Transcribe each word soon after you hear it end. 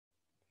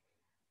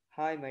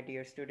Hi, my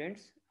dear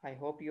students. I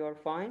hope you are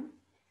fine.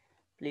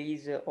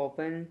 Please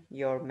open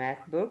your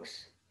math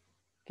books.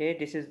 Okay,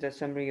 this is the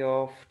summary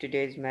of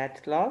today's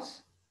math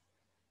class.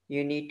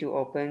 You need to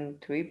open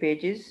three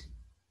pages,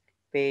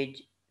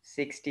 page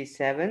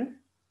 67,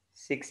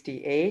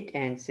 68,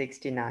 and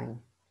 69.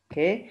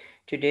 Okay,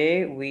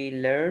 today we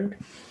learned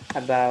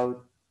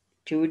about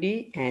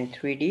 2D and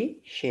 3D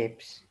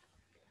shapes.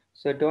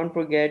 So don't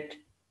forget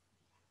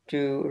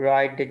to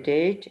write the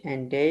date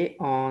and day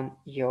on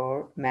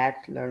your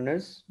math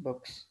learners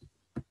books.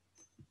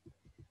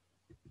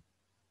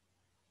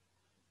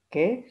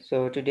 Okay,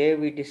 so today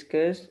we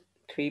discussed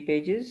three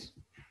pages.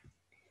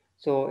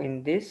 So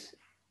in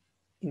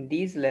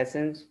these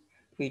lessons,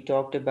 we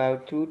talked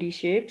about 2D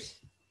shapes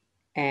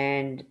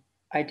and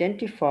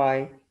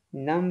identify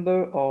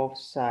number of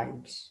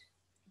sides.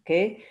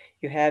 Okay,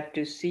 you have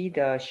to see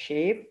the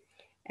shape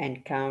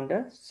and count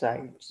the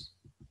sides.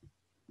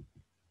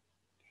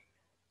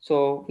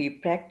 So we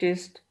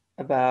practiced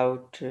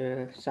about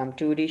some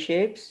 2D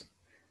shapes.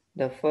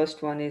 The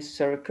first one is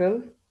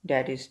circle,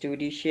 that is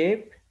 2D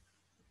shape,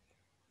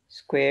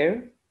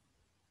 square,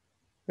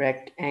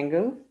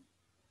 rectangle,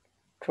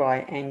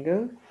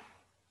 triangle,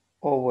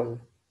 oval.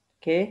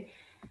 Okay,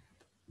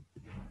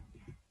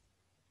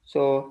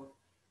 so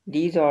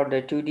these are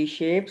the 2D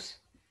shapes.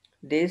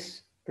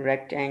 This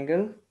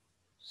rectangle,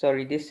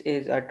 this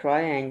is a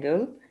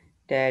triangle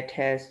that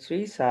has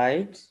three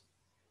sides.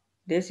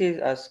 This is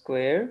a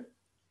square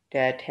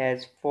that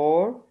has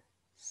four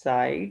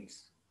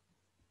sides,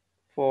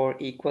 four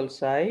equal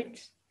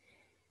sides.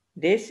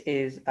 This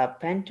is a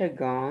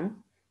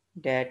pentagon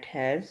that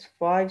has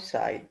five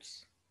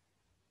sides.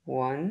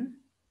 One,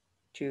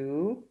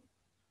 two,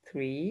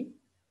 three,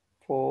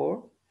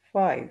 four,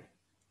 five.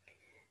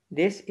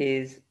 This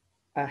is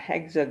a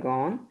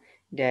hexagon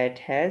that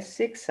has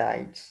six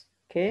sides.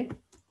 Okay,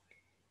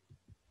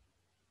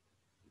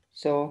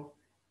 so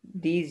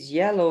these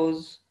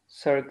yellows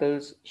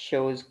circles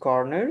shows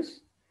corners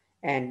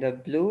and the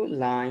blue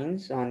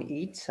lines on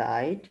each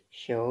side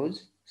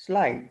shows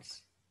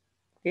sides.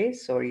 Okay,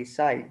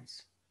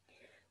 sides.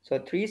 So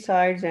three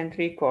sides and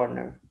three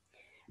corner.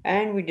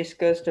 And we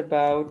discussed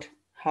about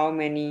how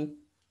many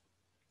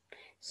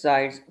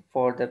sides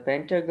for the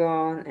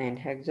pentagon and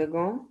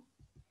hexagon.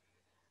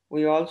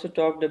 We also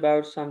talked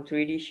about some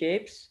 3D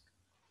shapes.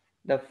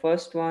 The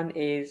first one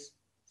is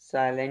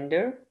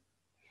cylinder.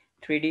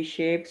 3D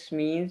shapes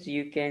means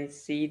you can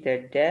see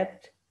the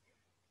depth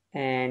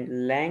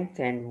and length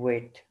and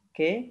width.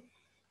 Okay,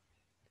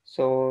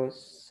 so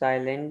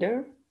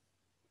cylinder,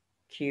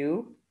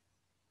 cube,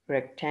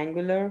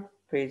 rectangular,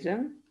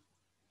 prism,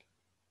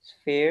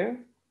 sphere,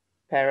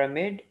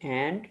 pyramid,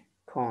 and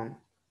cone.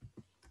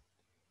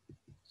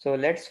 So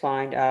let's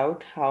find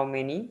out how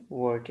many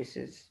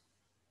vertices.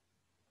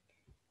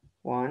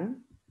 1,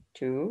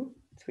 2,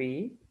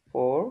 3,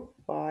 4,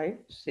 5,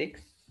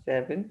 6,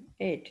 7,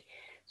 8.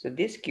 So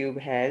this cube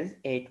has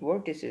 8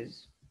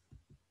 vertices.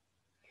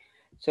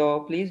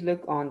 So please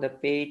look on the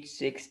page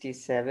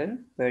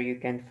 67 where you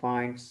can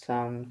find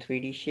some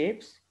 3D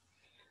shapes.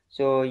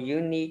 So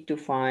you need to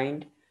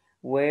find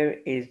where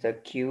is the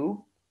cube,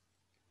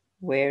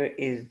 where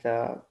is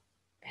the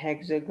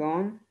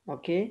hexagon.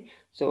 Okay,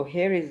 so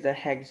here is the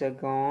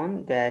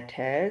hexagon that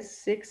has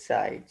 6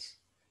 sides.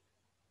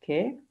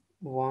 Okay,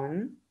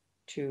 1,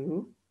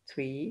 2,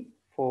 3,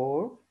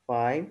 4,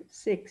 5,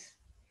 6.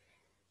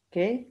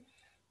 Okay,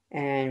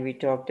 and we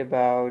talked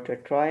about a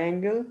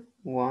triangle.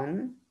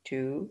 1,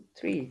 2,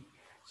 3.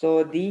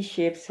 So these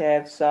shapes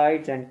have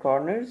sides and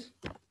corners.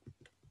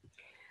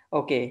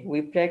 Okay,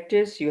 we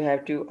practice. You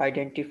have to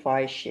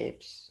identify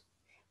shapes.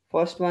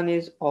 First one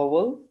is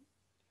oval.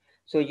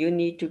 So you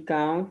need to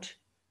count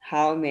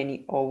how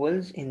many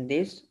ovals in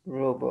this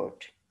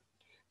robot.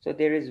 So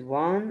there is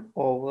one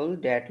oval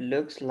that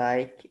looks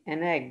like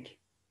an egg.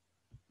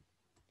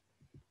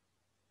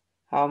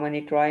 How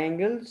many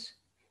triangles?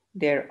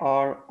 There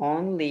are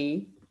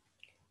only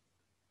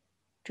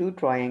two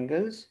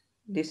triangles.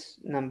 This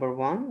number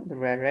one, the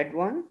red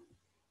one,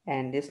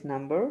 and this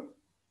number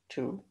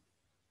two.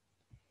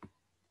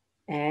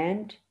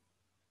 And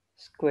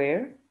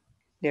square,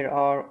 there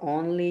are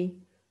only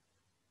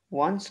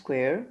one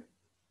square,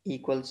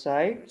 equal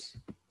sides.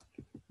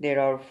 There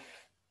are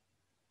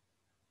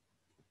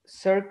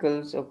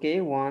circles,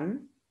 okay,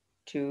 1,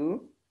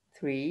 2,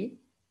 3,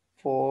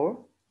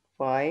 4,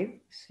 5,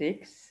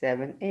 6,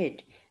 7,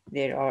 8.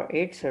 There are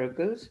 8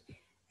 circles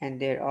and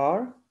there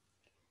are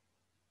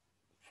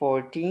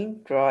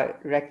 14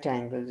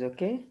 rectangles,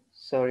 okay?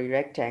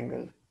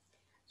 Rectangle.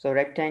 So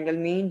rectangle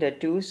means the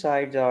two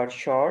sides are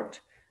short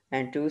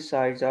and two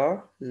sides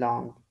are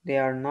long. They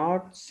are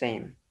not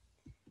same.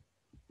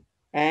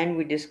 And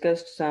we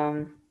discussed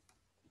some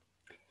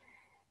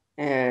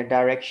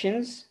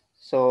directions.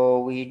 So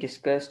we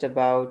discussed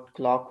about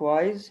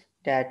clockwise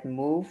that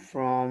move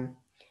from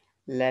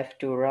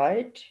left to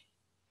right.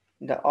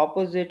 The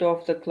opposite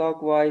of the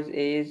clockwise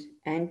is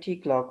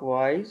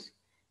anti-clockwise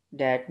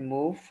that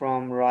move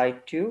from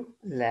right to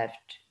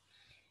left.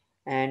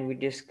 And we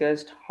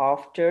discussed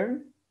half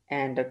turn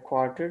and the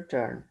quarter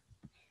turn.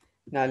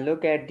 Now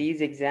look at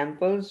these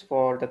examples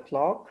for the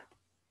clock.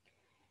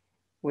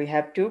 We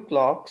have two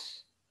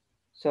clocks.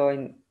 So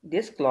in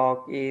this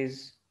clock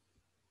is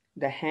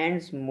the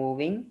hands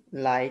moving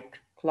like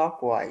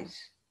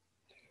clockwise,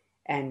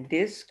 and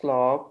this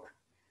clock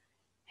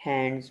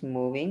hands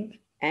moving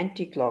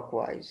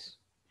anti-clockwise.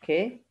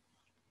 Okay,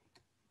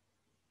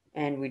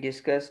 and we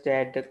discussed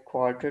that the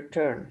quarter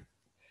turn.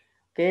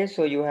 Okay,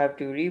 so you have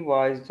to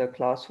revise the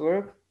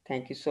classwork.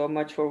 Thank you so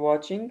much for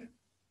watching.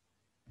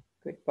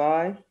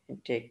 Goodbye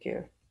and take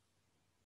care.